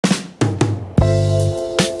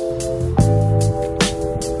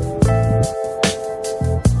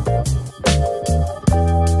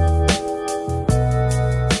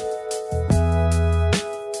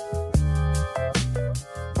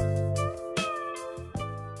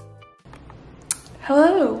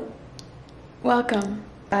Hello, welcome.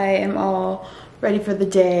 I am all ready for the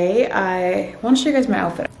day. I want to show you guys my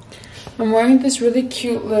outfit. I'm wearing this really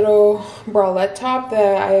cute little bralette top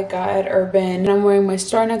that I got at Urban. And I'm wearing my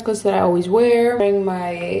star necklace that I always wear. I'm wearing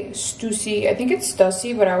my Stussy, I think it's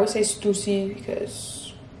Stussy, but I always say Stussy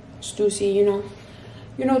because Stussy, you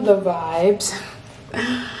know the vibes.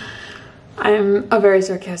 I'm a very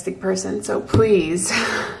sarcastic person, so please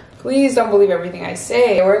don't believe everything I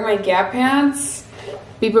say. I'm wearing my Gap pants.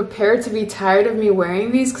 Be prepared to be tired of me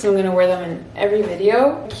wearing these because I'm gonna wear them in every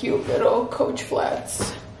video. Cute little Coach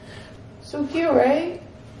flats. So cute, right?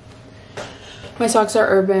 My socks are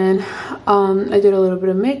Urban. I did a little bit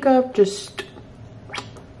of makeup, just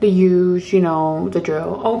the use, you know, the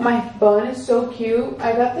drill. Oh, my bun is so cute.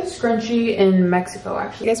 I got this scrunchie in Mexico,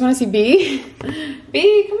 actually. You guys wanna see B?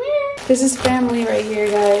 B, come here. This is family right here,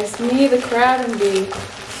 guys. Me, the crowd, and B.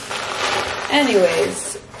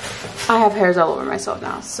 Anyways, I have hairs all over myself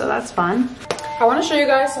now, so that's fun. I want to show you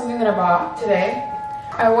guys something that I bought today.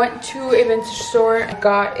 I went to a vintage store and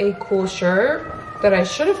got a cool shirt that I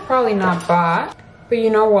should have probably not bought, but you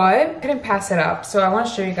know what? I couldn't pass it up, so I want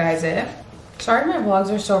to show you guys it. Sorry my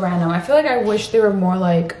vlogs are so random. I feel like I wish they were more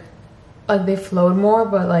like they flowed more,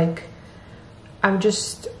 but like I'm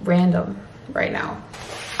just random right now.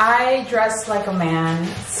 I dress like a man,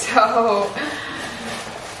 so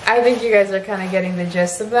I think you guys are kind of getting the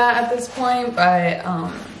gist of that at this point, but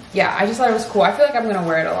yeah, I just thought it was cool. I feel like I'm gonna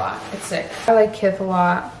wear it a lot. It's sick. I like Kith a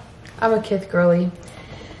lot. I'm a Kith girly.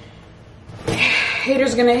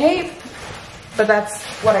 Haters gonna hate, but that's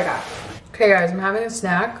what I got. Okay guys, I'm having a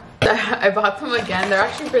snack. I bought them again. They're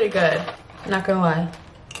actually pretty good, not gonna lie.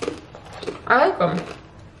 I like them.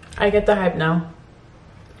 I get the hype now.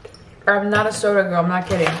 I'm not a soda girl, I'm not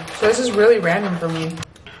kidding. So this is really random for me.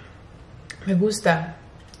 Me gusta.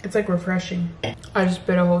 It's like refreshing. I just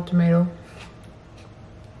bit a whole tomato.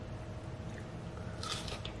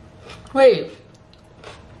 Wait.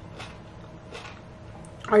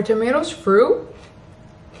 Are tomatoes fruit?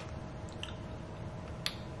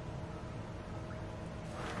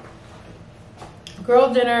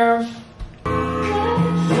 Girl dinner.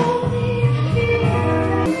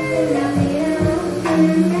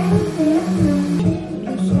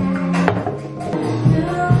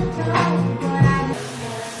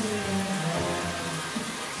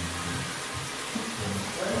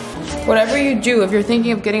 Whatever you do, if you're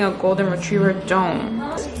thinking of getting a golden retriever, don't.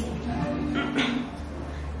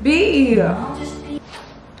 B.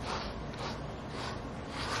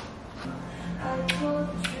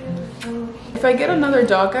 If I get another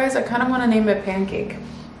dog, guys, I kind of want to name it Pancake.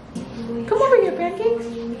 Come over here, Pancakes.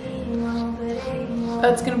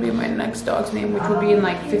 That's gonna be my next dog's name, which will be in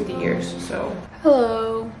like 50 years. So,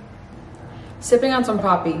 hello. Sipping on some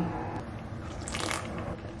Poppy.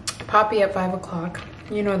 Poppy at 5 o'clock.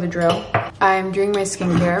 You know the drill. I'm doing my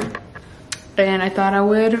skincare and I thought I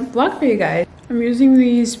would vlog for you guys. I'm using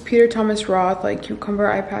these Peter Thomas Roth like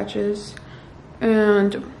cucumber eye patches,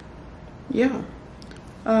 and yeah,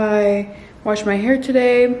 I washed my hair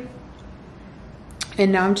today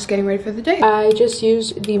and now I'm just getting ready for the day. I just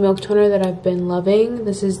used the milk toner that I've been loving.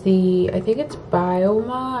 This is the, I think it's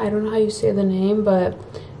Bioma. I don't know how you say the name, but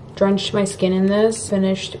drenched my skin in this.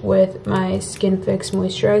 Finished with my Skin Fix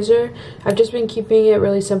moisturizer. I've just been keeping it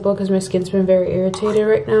really simple because my skin's been very irritated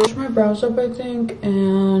right now. Brush my brows up, I think,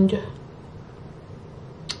 and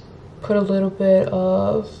put a little bit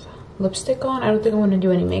of lipstick on. I don't think I'm gonna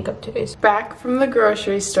do any makeup today. Back from the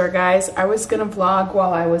grocery store, guys. I was gonna vlog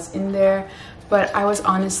while I was in there, but I was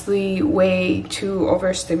honestly way too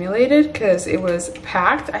overstimulated because it was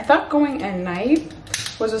packed. I thought going at night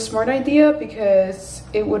was a smart idea because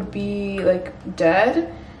it would be like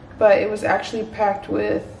dead, but it was actually packed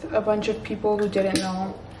with a bunch of people who didn't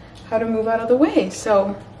know how to move out of the way.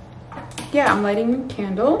 So yeah, I'm lighting a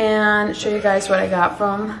candle and show you guys what I got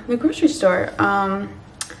from the grocery store.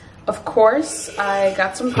 Of course, I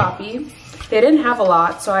got some Poppy. They didn't have a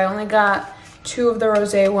lot, so I only got 2 of the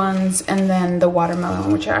rosé ones and then the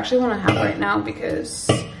watermelon, which I actually want to have right now because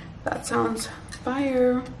that sounds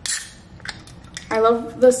fire. I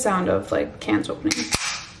love the sound of like cans opening.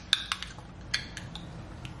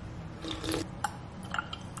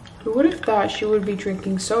 Who would have thought she would be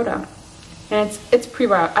drinking soda? And it's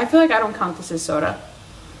prebiotic. I feel like I don't count this as soda.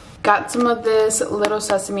 Got some of this Little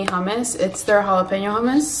Sesame hummus. It's their jalapeno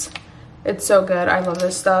hummus. It's so good. I love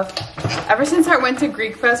this stuff. Ever since I went to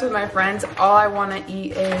Greek Fest with my friends, all I want to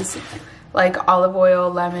eat is like olive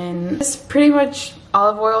oil, lemon. It's pretty much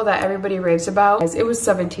olive oil that everybody raves about. It was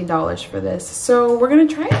 $17 for this. So we're gonna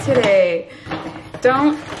try it today.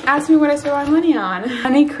 Don't ask me what I spent my money on.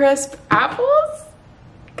 Honeycrisp apples?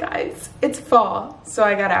 Guys, it's fall, so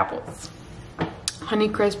I got apples. Honey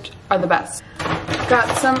Crisps are the best.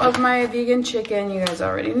 Got some of my vegan chicken, you guys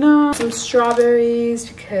already know. Some strawberries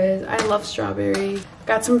because I love strawberries.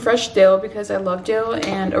 Got some fresh dill because I love dill,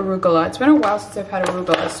 and arugula. It's been a while since I've had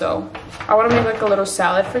arugula, so I want to make like a little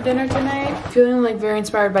salad for dinner tonight. Feeling like very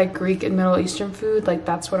inspired by Greek and Middle Eastern food. Like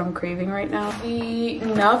that's what I'm craving right now. The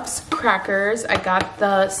Nuffs crackers, I got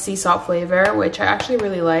the sea salt flavor, which I actually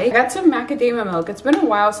really like. I got some macadamia milk. It's been a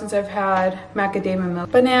while since I've had macadamia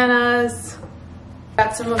milk. Bananas.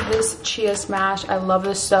 Got some of this chia smash. I love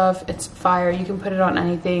this stuff. It's fire. You can put it on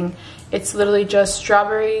anything. It's literally just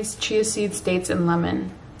strawberries, chia seeds, dates, and lemon.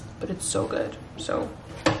 But it's so good. So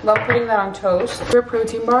love putting that on toast. They're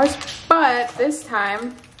protein bars, but this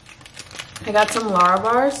time I got some Lara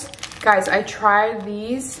bars. Guys, I tried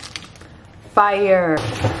these. Fire.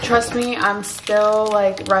 Trust me, I'm still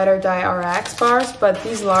like ride or die RX bars, but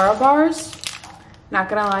these Lara bars, not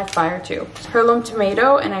gonna lie, fire too. Heirloom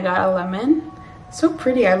tomato, and I got a lemon. So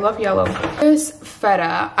pretty, I love yellow. This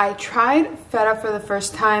feta, I tried feta for the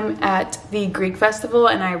first time at the Greek festival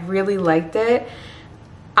and I really liked it.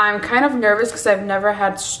 I'm kind of nervous because I've never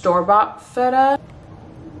had store-bought feta.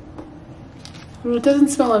 It doesn't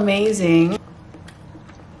smell amazing.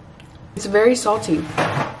 It's very salty.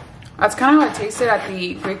 That's kind of how it tasted at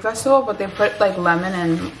the Greek festival, but they put like lemon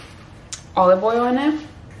and olive oil in it.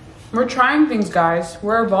 We're trying things, guys.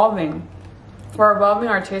 We're evolving. We're evolving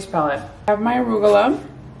our taste palette. I have my arugula,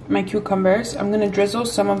 my cucumbers. I'm gonna drizzle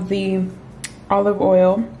some of the olive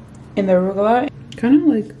oil in the arugula. Kind of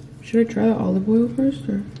like, should I try the olive oil first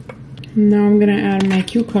or? Now I'm gonna add my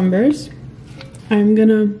cucumbers. I'm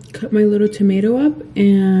gonna cut my little tomato up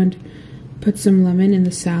and put some lemon in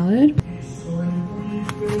the salad.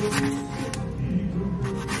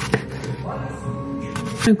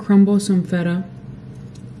 And crumble some feta.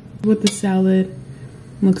 What the salad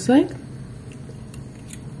looks like.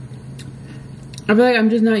 I feel like I'm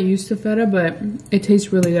just not used to feta, but it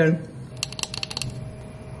tastes really good.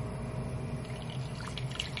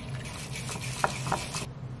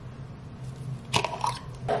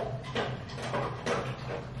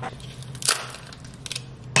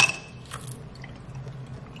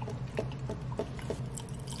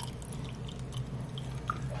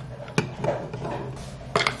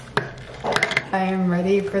 I am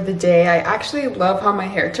ready for the day. I actually love how my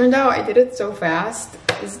hair turned out. I did it so fast.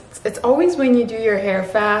 It's always when you do your hair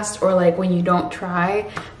fast or like when you don't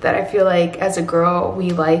try that I feel like as a girl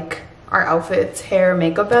we like our outfits, hair,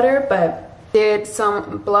 makeup better. But did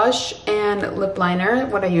some blush and lip liner,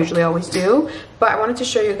 what I usually always do. But I wanted to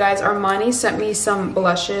show you guys, Armani sent me some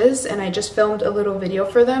blushes and I just filmed a little video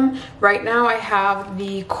for them. Right now I have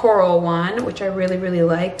the coral one, which I really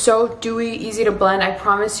like. So dewy, easy to blend. I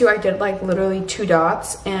promise you I did like literally 2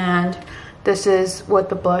 dots and this is what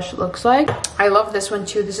the blush looks like. I love this one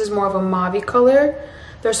too. This is more of a mauve color.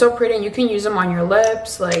 They're so pretty and you can use them on your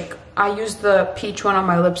lips. Like I use the peach one on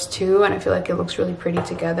my lips too and I feel like it looks really pretty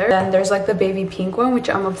together. Then there's like the baby pink one, which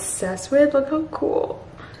I'm obsessed with. Look how cool.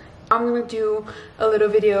 I'm gonna do a little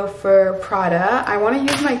video for Prada. I want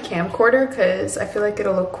to use my camcorder because I feel like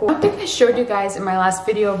it'll look cool. I don't think I showed you guys in my last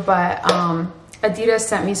video, but Adidas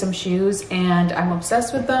sent me some shoes and I'm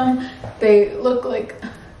obsessed with them. They look like, oh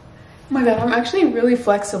my god, I'm actually really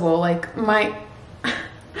flexible. Like my,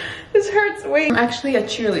 this hurts, wait. I'm actually a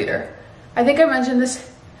cheerleader. I think I mentioned this,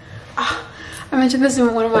 I mentioned this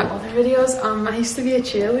in one of my older videos. I used to be a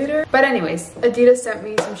cheerleader. But anyways, Adidas sent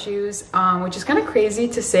me some shoes, which is kind of crazy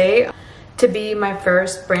to say. To be my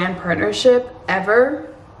first brand partnership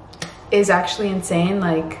ever is actually insane.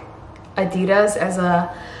 Like Adidas as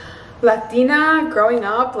a Latina growing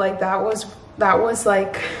up, like that was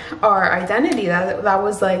like our identity. That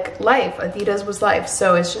was like life. Adidas was life.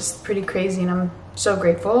 So it's just pretty crazy and I'm so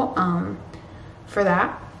grateful for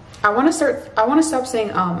that. I want to stop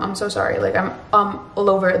saying I'm so sorry. Like I'm all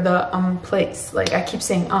over the place. Like I keep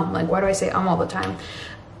saying like why do I say all the time?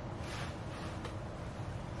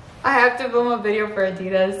 I have to film a video for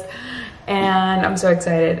Adidas and I'm so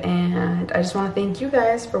excited and I just want to thank you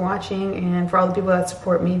guys for watching and for all the people that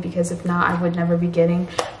support me, because if not I would never be getting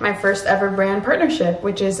my first ever brand partnership,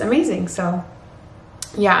 which is amazing. So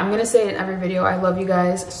yeah, I'm gonna say it in every video, I love you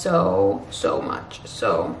guys so much.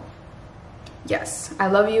 So yes, I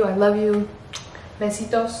love you,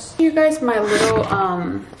 besitos. You guys, my little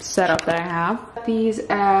setup that I have. These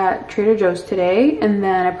at Trader Joe's today and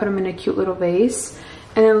then I put them in a cute little vase.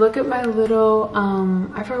 And then look at my little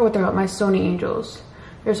I forgot what they're called, my Sony Angels.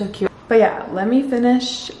 They're so cute. But yeah, let me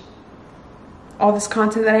finish all this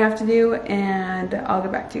content that I have to do and I'll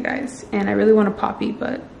get back to you guys. And I really want a poppy,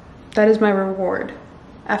 but that is my reward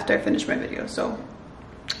after I finish my video. So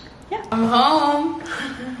yeah, I'm home.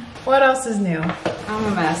 What else is new? I'm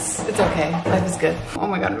a mess. It's okay. Life is good. Oh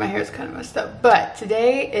my god, my hair is kind of messed up. But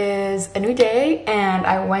today is a new day and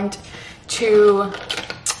I went to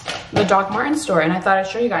the Doc Martin store and I thought I'd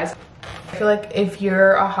show you guys. I feel like if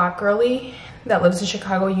you're a hot girly that lives in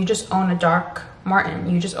Chicago, you just own a Doc Martin.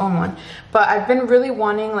 You just own one. But I've been really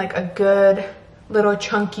wanting like a good little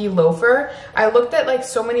chunky loafer. I looked at like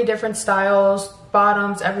so many different styles,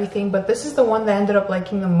 bottoms, everything, but this is the one that I ended up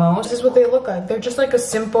liking the most. This is what they look like. They're just like a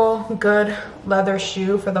simple, good leather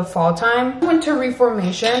shoe for the fall time. I went to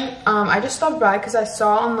Reformation. I just stopped by because I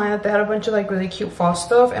saw online that they had a bunch of like really cute fall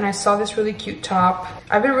stuff, and I saw this really cute top.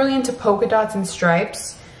 I've been really into polka dots and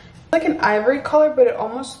stripes. It's like an ivory color, but it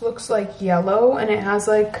almost looks like yellow, and it has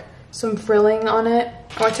like some frilling on it.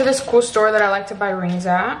 I went to this cool store that I like to buy rings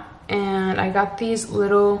at, and I got these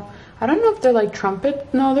little, I don't know if they're like trumpet.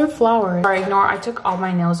 No, they're flowers. Sorry, ignore. I took all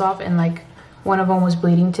my nails off and like one of them was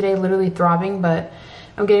bleeding today, literally throbbing, but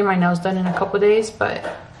I'm getting my nails done in a couple days,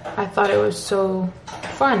 but I thought it was so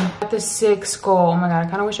fun. I got this 6 gold. Oh my god, I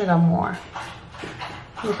kind of wish I got more.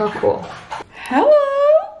 Look how cool. Hello!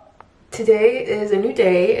 Today is a new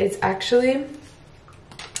day. It's actually,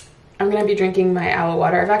 I'm gonna be drinking my aloe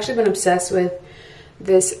water. I've actually been obsessed with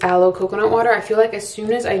this aloe coconut water. I feel like as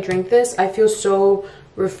soon as I drink this, I feel so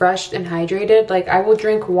refreshed and hydrated. Like I will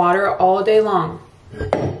drink water all day long.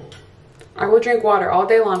 I will drink water all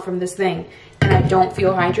day long from this thing and I don't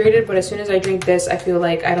feel hydrated, but as soon as I drink this, I feel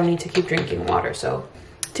like I don't need to keep drinking water. So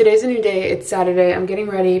today's a new day. It's Saturday. I'm getting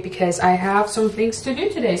ready because I have some things to do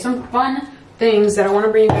today, some fun things that I want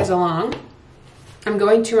to bring you guys along. I'm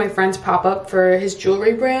going to my friend's pop-up for his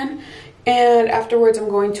jewelry brand, and afterwards I'm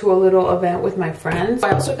going to a little event with my friends.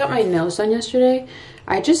 I also got my nails done yesterday.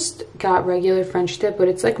 I just got regular French tip, but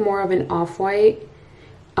it's like more of an off-white.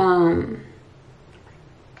 I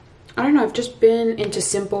don't know, I've just been into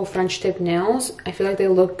simple French tip nails. I feel like they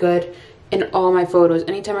look good in all my photos.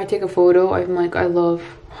 Anytime I take a photo, I'm like, I love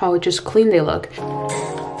how just clean they look.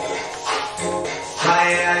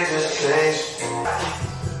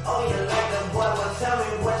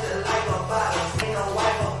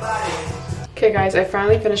 Okay guys, I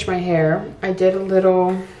finally finished my hair. I did a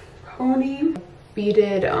little pony,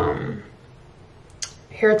 beaded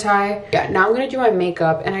hair tie. Yeah, now I'm gonna do my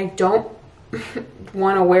makeup, and I don't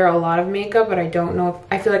want to wear a lot of makeup, but I don't know if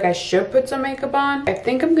I feel like I should put some makeup on. I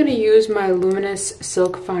think I'm gonna use my Luminous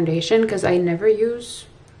Silk Foundation because I never use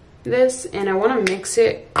this, and I want to mix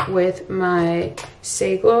it with my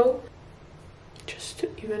Say Glow just to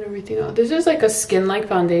even everything out. This is like a skin-like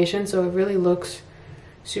foundation, so it really looks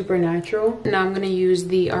super natural. Now I'm going to use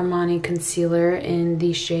the Armani concealer in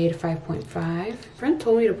the shade 5.5. My friend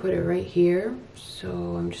told me to put it right here, so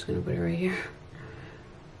I'm just going to put it right here.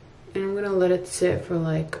 And I'm going to let it sit for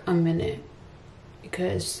like a minute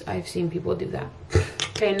because I've seen people do that.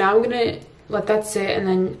 Okay, now I'm going to let that sit, and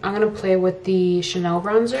then I'm going to play with the Chanel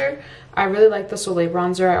bronzer. I really like the Soleil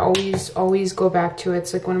bronzer. I always go back to it.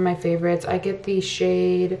 It's like one of my favorites. I get the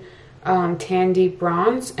shade Tan Deep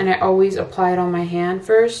Bronze, and I always apply it on my hand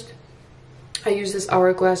first. I use this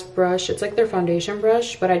Hourglass brush. It's like their foundation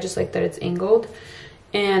brush, but I just like that it's angled,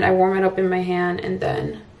 and I warm it up in my hand and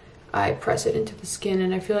then I press it into the skin.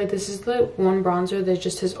 And I feel like this is the one bronzer that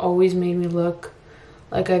just has always made me look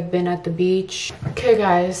like I've been at the beach. Okay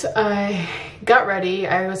guys, I got ready.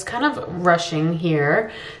 I was kind of rushing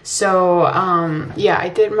here, so yeah, I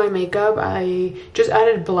did my makeup. I just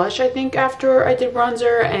added blush, I think, after I did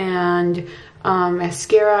bronzer, and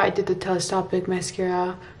mascara. I did the Telescopic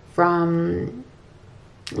mascara from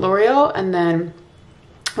L'Oreal, and then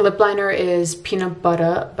lip liner is Peanut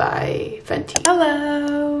Butter by Fenty.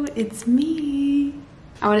 Hello, it's me.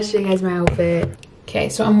 I want to show you guys my outfit. Okay,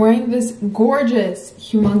 so I'm wearing this gorgeous,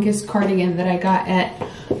 humongous cardigan that I got at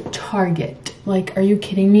Target. Like, are you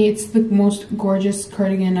kidding me? It's the most gorgeous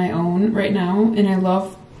cardigan I own right now, and I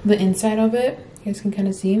love the inside of it. You guys can kind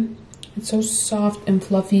of see. It's so soft and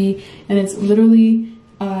fluffy, and it's literally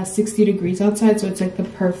 60 degrees outside, so it's like the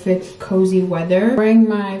perfect cozy weather. I'm wearing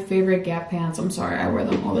my favorite Gap pants. I'm sorry, I wear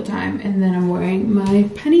them all the time. And then I'm wearing my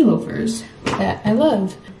penny loafers that I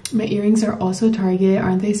love. My earrings are also Target.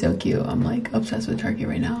 Aren't they so cute? I'm like obsessed with Target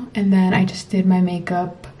right now. And then I just did my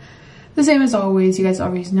makeup the same as always. You guys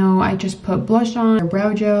always know I just put blush on,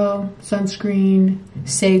 brow gel, sunscreen,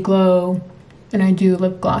 Say Glow, and I do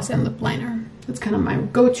lip gloss and lip liner. That's kind of my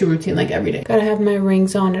go-to routine, like every day. Gotta have my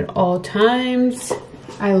rings on at all times.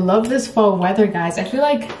 I love this fall weather, guys. I feel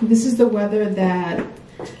like this is the weather that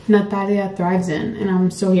Natalia thrives in, and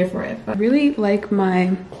I'm so here for it. I really like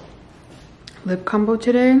my lip combo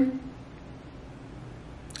today.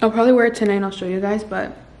 I'll probably wear it tonight and I'll show you guys,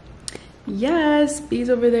 but Yes, B's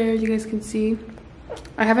over there, you guys can see.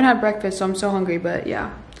 I haven't had breakfast, so I'm so hungry, but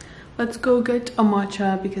yeah. Let's go get a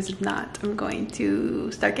matcha because if not, I'm going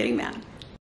to start getting mad.